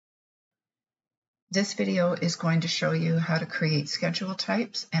This video is going to show you how to create schedule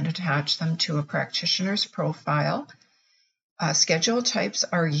types and attach them to a practitioner's profile. Schedule types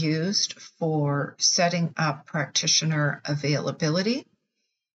are used for setting up practitioner availability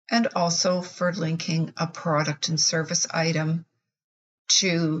and also for linking a product and service item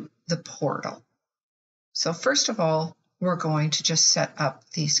to the portal. So first of all, we're going to just set up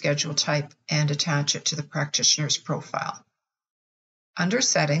the schedule type and attach it to the practitioner's profile. Under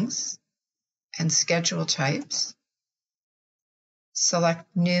Settings and Schedule Types, select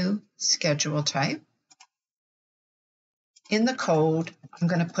New Schedule Type. In the code, I'm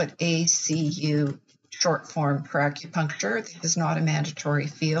going to put ACU, short form for acupuncture. This is not a mandatory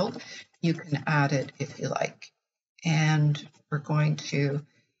field. You can add it if you like. And we're going to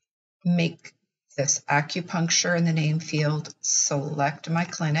make this acupuncture in the name field, select my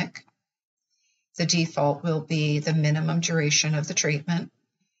clinic. The default will be the minimum duration of the treatment.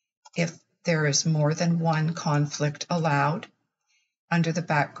 If there is more than one conflict allowed, under the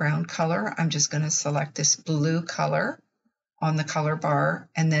background color, I'm just going to select this blue color on the color bar,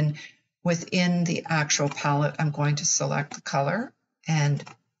 and then within the actual palette, I'm going to select the color and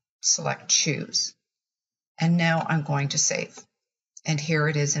select Choose. And now I'm going to save. And here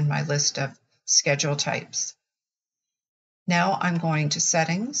it is in my list of schedule types. Now I'm going to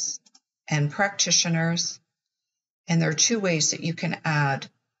Settings and Practitioners, and there are two ways that you can add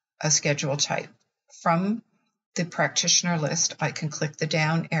a schedule type. From the practitioner list, I can click the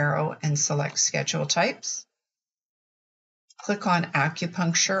down arrow and select Schedule Types. Click on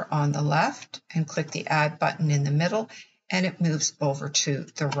Acupuncture on the left and click the Add button in the middle, and it moves over to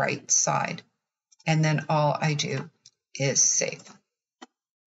the right side. And then all I do is save.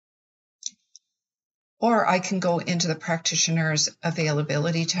 Or I can go into the Practitioner's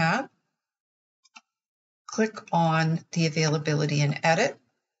Availability tab, click on the Availability and Edit.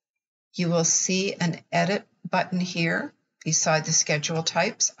 You will see an Edit button here beside the schedule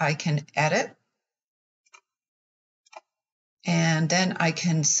types. I can edit, and then I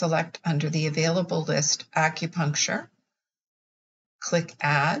can select under the available list acupuncture, click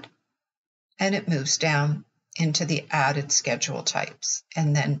Add, and it moves down into the added schedule types,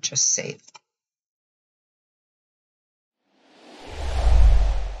 and then just save.